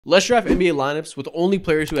Let's draft NBA lineups with only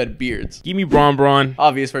players who had beards. Give me Bron.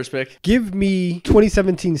 Obvious first pick. Give me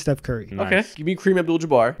 2017 Steph Curry. Nice. Okay. Give me Kareem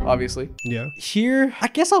Abdul-Jabbar, obviously. Yeah. Here, I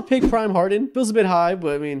guess I'll pick Prime Harden. Feels a bit high,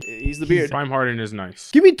 but I mean, he's the beard. Prime Harden is nice.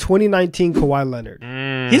 Give me 2019 Kawhi Leonard.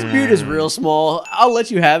 His beard is real small. I'll let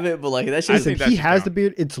you have it, but like that shit. Listen, think that he should has count. the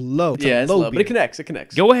beard. It's low. It's Yeah, a it's low low, but it beard. connects. It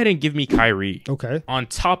connects. Go ahead and give me Kyrie. Okay. On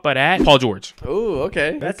top of that, Paul George. Oh,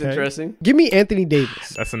 okay. That's Okay. interesting. Give me Anthony Davis.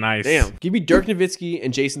 That's a nice. Damn. Give me Dirk Nowitzki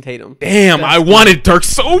and Jason Tatum. Damn, I wanted Dirk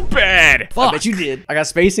so bad. I Fuck. bet you did. I got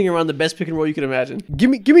spacing around the best pick and roll you could imagine. Give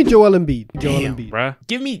me Joel Embiid. Joel Damn, Embiid. bruh.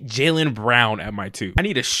 Give me Jaylen Brown at my 2. I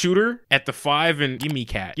need a shooter at the 5 and give me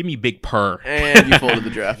Cat. Give me Big Purr. And you folded the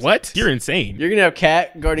draft. What? You're insane. You're gonna have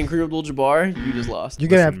Cat guarding Kareem Abdul-Jabbar. You just lost. You're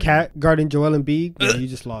gonna have Kat guarding Joel Embiid. Yeah, you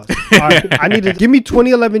just lost. All right, I need to give me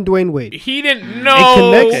 2011 Dwayne Wade. He didn't It know.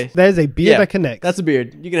 connects. Okay. That is a beard that connects. That's a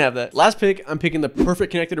beard. You can have that. Last pick, I'm picking the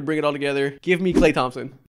perfect connector to bring it all together. Give me Klay Thompson.